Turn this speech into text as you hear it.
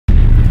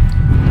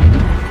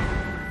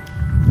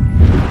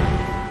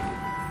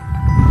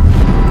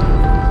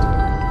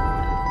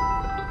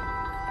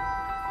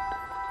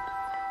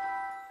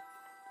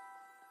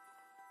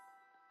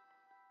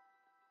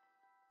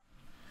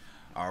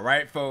All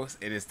right, folks,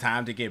 it is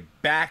time to get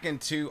back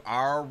into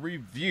our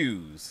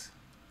reviews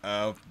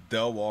of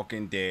The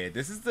Walking Dead.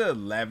 This is the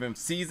 11th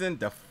season,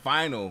 the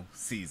final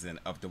season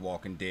of The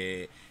Walking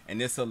Dead.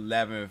 And this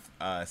 11th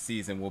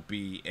season will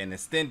be an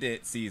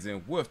extended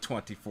season with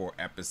 24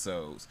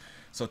 episodes.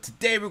 So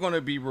today we're going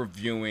to be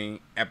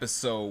reviewing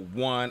episode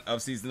 1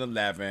 of season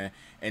 11.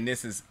 And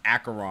this is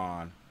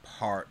Acheron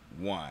part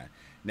 1.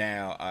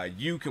 Now,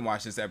 you can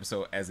watch this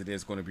episode as it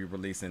is going to be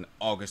releasing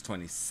August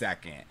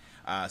 22nd.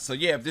 So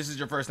yeah, if this is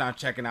your first time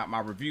checking out my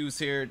reviews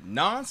here,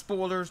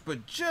 non-spoilers,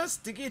 but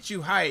just to get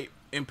you hyped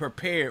and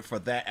prepared for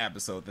that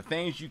episode. The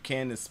things you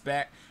can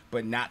expect,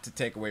 but not to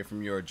take away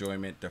from your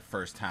enjoyment the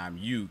first time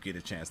you get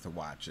a chance to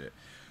watch it.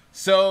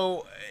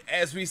 So,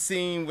 as we've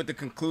seen with the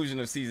conclusion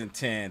of season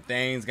 10,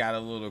 things got a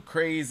little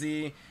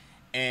crazy.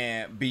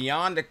 And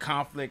beyond the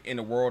conflict in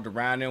the world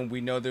around them,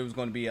 we know there was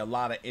going to be a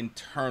lot of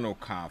internal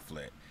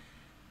conflict.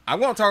 I'm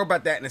going to talk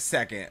about that in a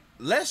second.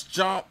 Let's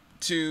jump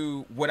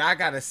to what I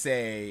gotta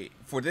say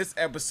for this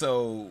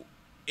episode.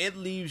 It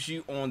leaves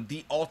you on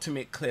the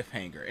ultimate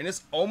cliffhanger, and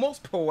it's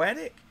almost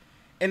poetic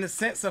in the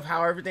sense of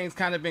how everything's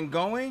kind of been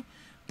going,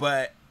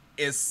 but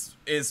it's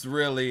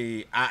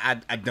really I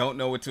don't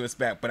know what to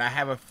expect. But I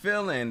have a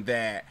feeling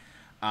that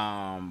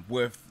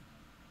with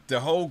the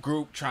whole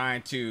group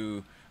trying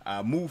to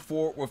move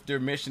forward with their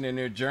mission and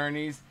their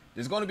journeys,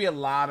 there's going to be a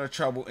lot of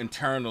trouble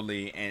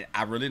internally, and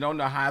I really don't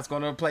know how it's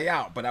going to play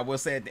out. But I will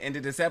say at the end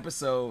of this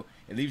episode,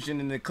 it leaves you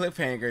in the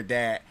cliffhanger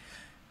that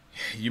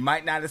you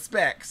might not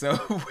expect.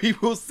 So we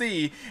will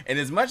see. And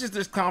as much as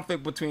there's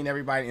conflict between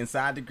everybody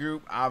inside the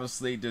group,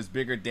 obviously there's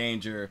bigger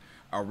danger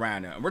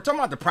around them. And we're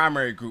talking about the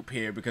primary group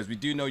here because we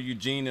do know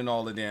Eugene and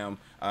all of them,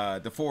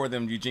 the four of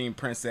them, Eugene,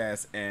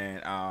 Princess,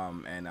 and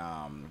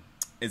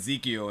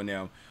Ezekiel and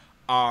them,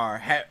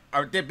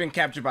 they've been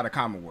captured by the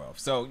Commonwealth.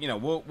 So, you know,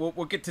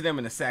 we'll get to them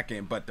in a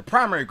second. But the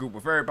primary group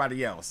with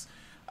everybody else,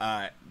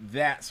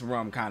 that's where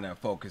I'm kind of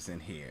focusing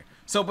here.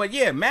 So, but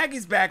yeah,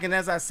 Maggie's back. And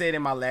as I said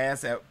in my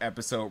last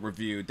episode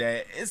review,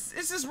 that it's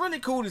just really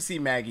cool to see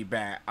Maggie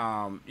back.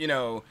 You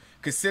know,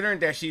 considering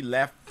that she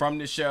left from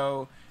the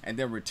show and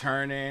then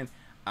returning,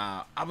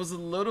 I was a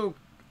little,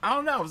 I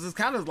don't know, I was just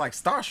kind of like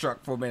starstruck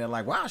for a minute.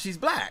 Like, wow, she's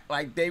black.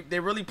 Like, they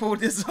really pulled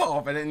this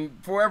off. And then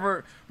for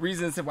whatever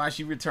reasons why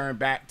she returned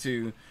back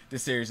to the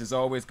series, it's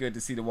always good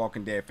to see the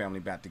Walking Dead family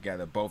back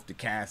together, both the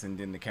cast and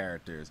then the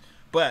characters.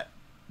 But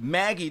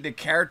Maggie, the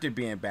character,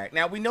 being back.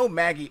 Now, we know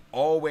Maggie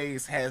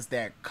always has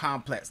that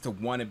complex to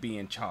want to be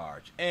in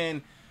charge.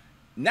 And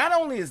not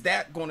only is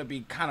that going to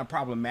be kind of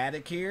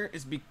problematic here,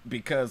 it's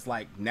because,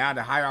 like, now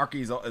the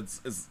hierarchy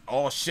is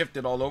all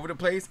shifted all over the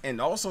place. And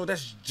also,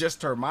 that's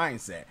just her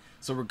mindset.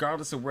 So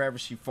regardless of wherever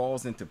she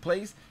falls into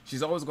place,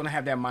 she's always going to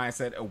have that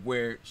mindset of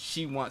where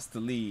she wants to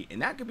lead.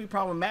 And that could be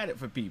problematic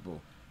for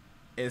people,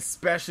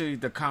 especially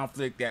the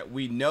conflict that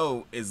we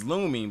know is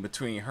looming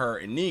between her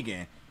and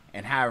Negan,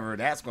 and however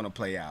that's going to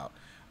play out.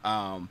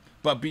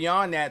 But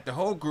beyond that, the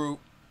whole group,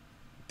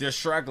 they're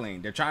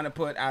struggling. They're trying to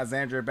put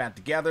Alexandria back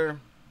together.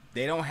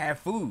 They don't have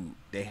food.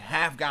 They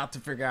have got to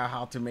figure out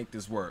how to make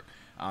this work.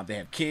 They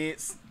have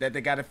kids that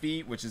they got to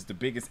feed, which is the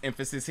biggest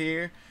emphasis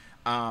here.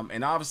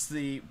 And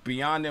obviously,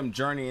 beyond them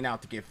journeying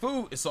out to get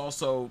food, it's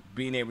also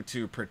being able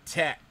to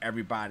protect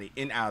everybody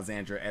in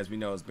Alexandria, as we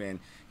know has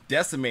been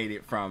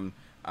decimated from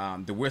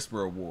the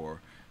Whisperer War.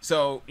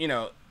 So, you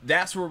know,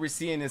 that's where we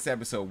see in this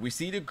episode. We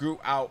see the group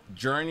out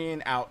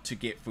journeying out to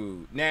get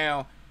food.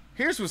 Now,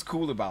 here's what's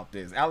cool about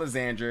this.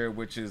 Alexandria,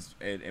 which is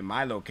in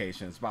my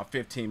location, it's about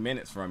 15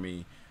 minutes from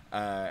me.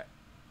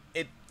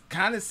 It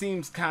kind of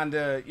seems kind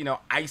of, you know,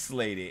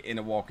 isolated in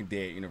the Walking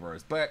Dead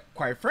universe. But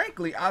quite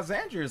frankly,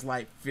 Alexandria is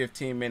like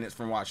 15 minutes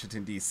from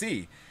Washington,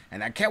 D.C.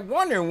 And I kept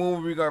wondering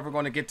when we were ever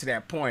going to get to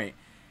that point.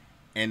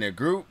 And the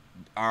group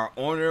are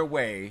on their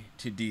way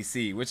to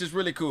D.C., which is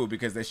really cool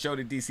because they show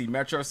the D.C.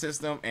 metro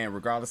system, and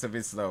regardless if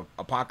it's the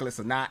apocalypse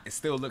or not, it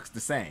still looks the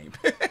same.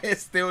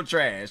 It's still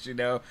trash, you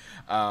know.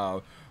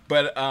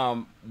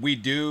 But we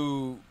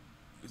do,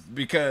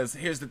 because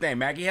here's the thing,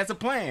 Maggie has a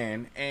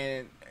plan,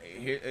 and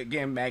here,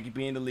 again, Maggie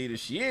being the leader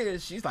she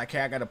is, she's like,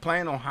 hey, I got a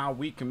plan on how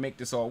we can make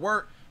this all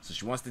work. So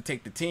she wants to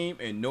take the team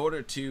in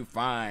order to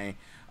find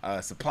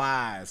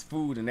supplies,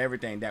 food, and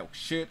everything that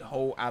should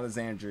hold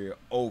Alexandria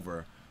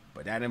over.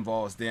 But that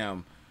involves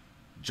them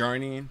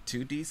journeying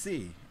to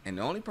D.C. And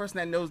the only person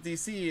that knows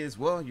D.C. is,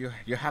 well, you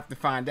have to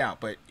find out.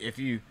 But if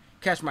you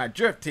catch my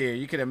drift here,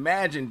 you can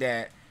imagine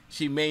that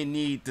she may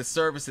need the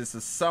services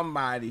of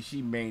somebody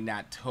she may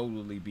not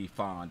totally be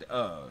fond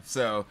of.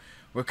 So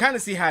we'll kind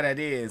of see how that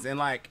is. And,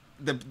 like,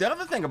 the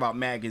other thing about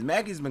Maggie is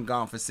Maggie's been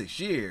gone for 6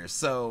 years.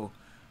 So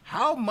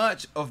how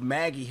much of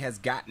Maggie has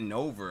gotten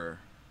over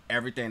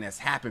everything that's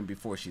happened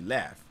before she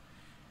left?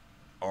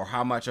 Or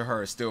how much of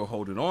her is still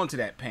holding on to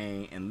that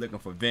pain and looking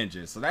for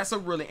vengeance. So that's a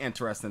really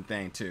interesting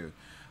thing too.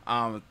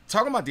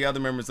 Talking about the other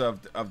members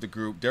of the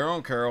group, Daryl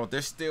and Carol,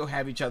 they still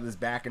have each other's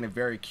back in a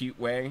very cute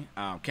way.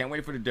 Can't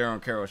wait for the Daryl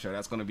and Carol show.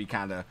 That's going to be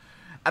kind of,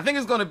 I think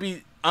it's going to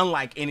be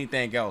unlike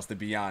anything else, to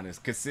be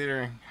honest,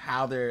 considering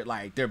how their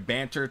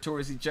banter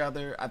towards each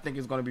other. I think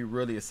it's going to be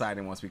really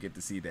exciting once we get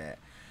to see that.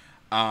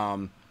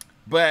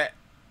 But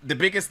the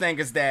biggest thing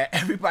is that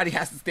everybody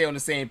has to stay on the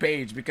same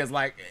page because,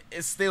 like,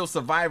 it's still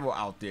survival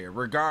out there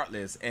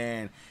regardless.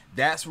 And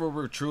that's where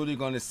we're truly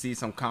going to see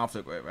some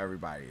conflict with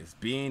everybody, is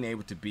being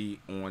able to be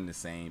on the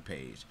same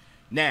page.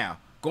 Now,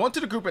 going to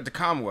the group at the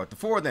Commonwealth, the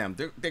four of them,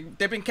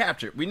 they've been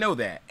captured. We know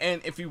that.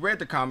 And if you read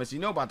the comments, you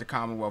know about the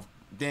Commonwealth,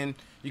 then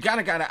you kind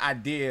of got an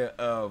idea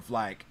of,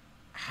 like,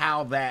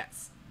 how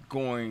that's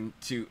going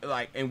to,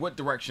 like, in what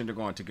direction they're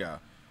going to go.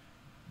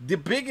 The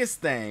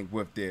biggest thing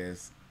with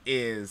this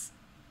is,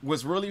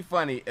 what's really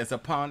funny is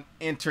upon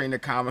entering the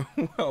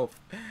Commonwealth,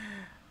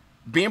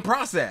 being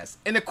processed,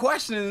 and the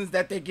questions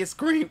that they get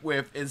screened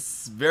with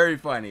is very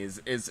funny.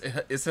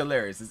 It's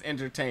hilarious. It's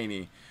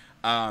entertaining.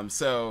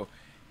 So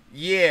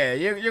yeah,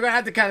 you're gonna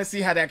have to kind of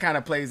see how that kind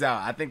of plays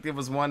out. I think it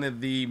was one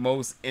of the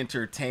most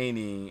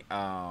entertaining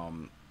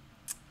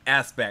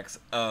aspects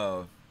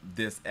of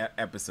this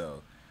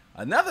episode.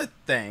 Another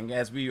thing,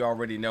 as we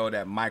already know,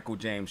 that Michael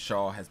James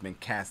Shaw has been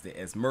casted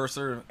as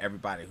Mercer.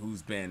 Everybody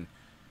who's been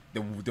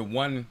the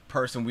one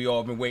person we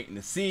all been waiting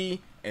to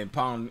see, and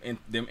upon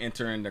them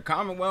entering the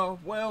Commonwealth,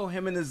 well,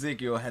 him and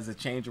Ezekiel has a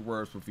change of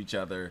words with each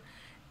other,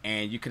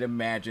 and you can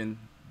imagine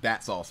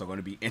that's also going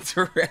to be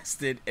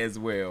interested as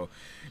well.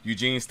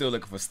 Eugene's still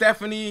looking for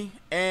Stephanie,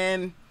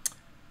 and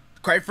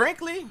quite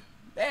frankly,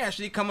 they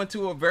actually coming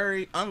to a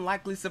very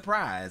unlikely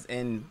surprise,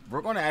 and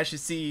we're going to actually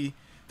see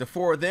the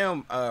four of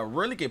them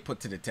really get put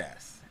to the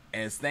test,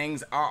 as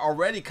things are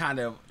already kind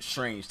of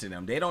strange to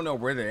them. They don't know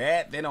where they're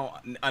at. They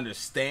don't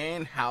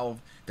understand how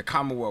the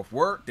Commonwealth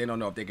work. They don't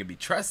know if they can be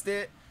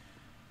trusted.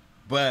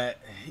 But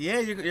yeah,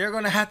 you're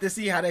going to have to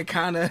see how they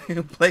kind of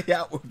play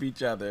out with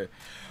each other.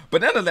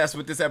 But nonetheless,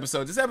 with this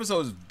episode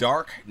is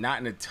dark, not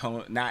in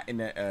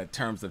the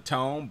terms of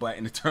tone, but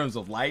in the terms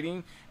of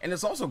lighting, and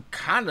it's also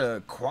kind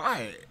of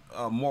quiet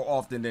more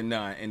often than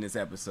not in this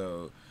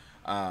episode.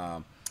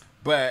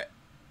 But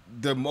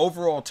the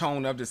overall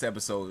tone of this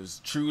episode is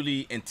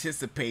truly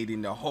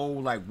anticipating the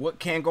whole, like, what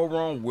can go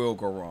wrong will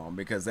go wrong,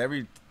 because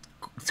every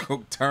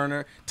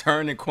turn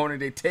and corner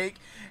they take,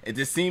 it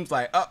just seems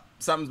like, oh,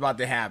 something's about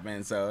to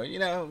happen. So, you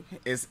know,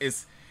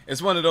 it's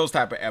one of those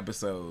type of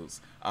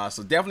episodes.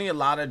 So definitely a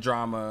lot of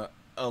drama,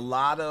 a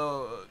lot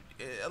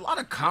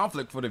of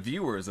conflict for the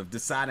viewers of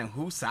deciding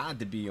whose side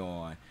to be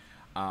on.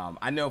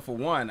 I know for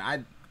one,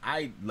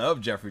 I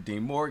love Jeffrey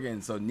Dean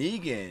Morgan, so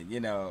Negan, you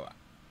know,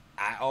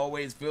 I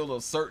always feel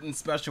a certain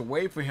special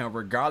way for him,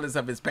 regardless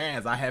of his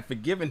past. I have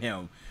forgiven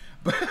him,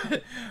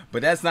 but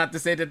that's not to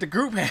say that the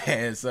group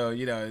has. So,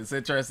 you know, it's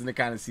interesting to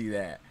kind of see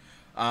that.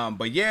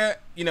 But yeah,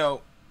 you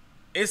know,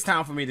 it's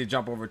time for me to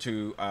jump over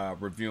to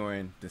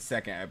reviewing the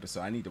second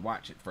episode. I need to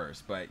watch it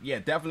first, but yeah,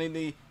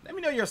 definitely let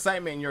me know your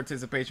excitement and your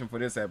anticipation for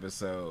this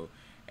episode.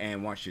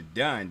 And once you're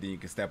done, then you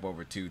can step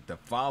over to the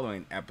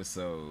following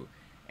episode,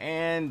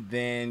 and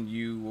then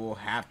you will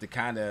have to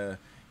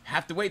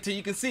wait till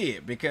you can see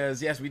it,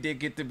 because yes, we did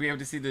get to be able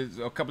to see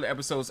a couple of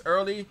episodes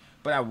early,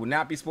 but I will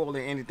not be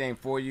spoiling anything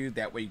for you.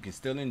 That way you can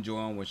still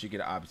enjoy them once you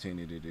get an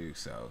opportunity to do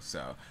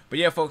so. But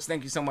yeah, folks,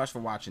 thank you so much for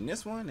watching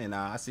this one, and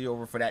I'll see you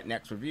over for that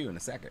next review in a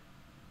second.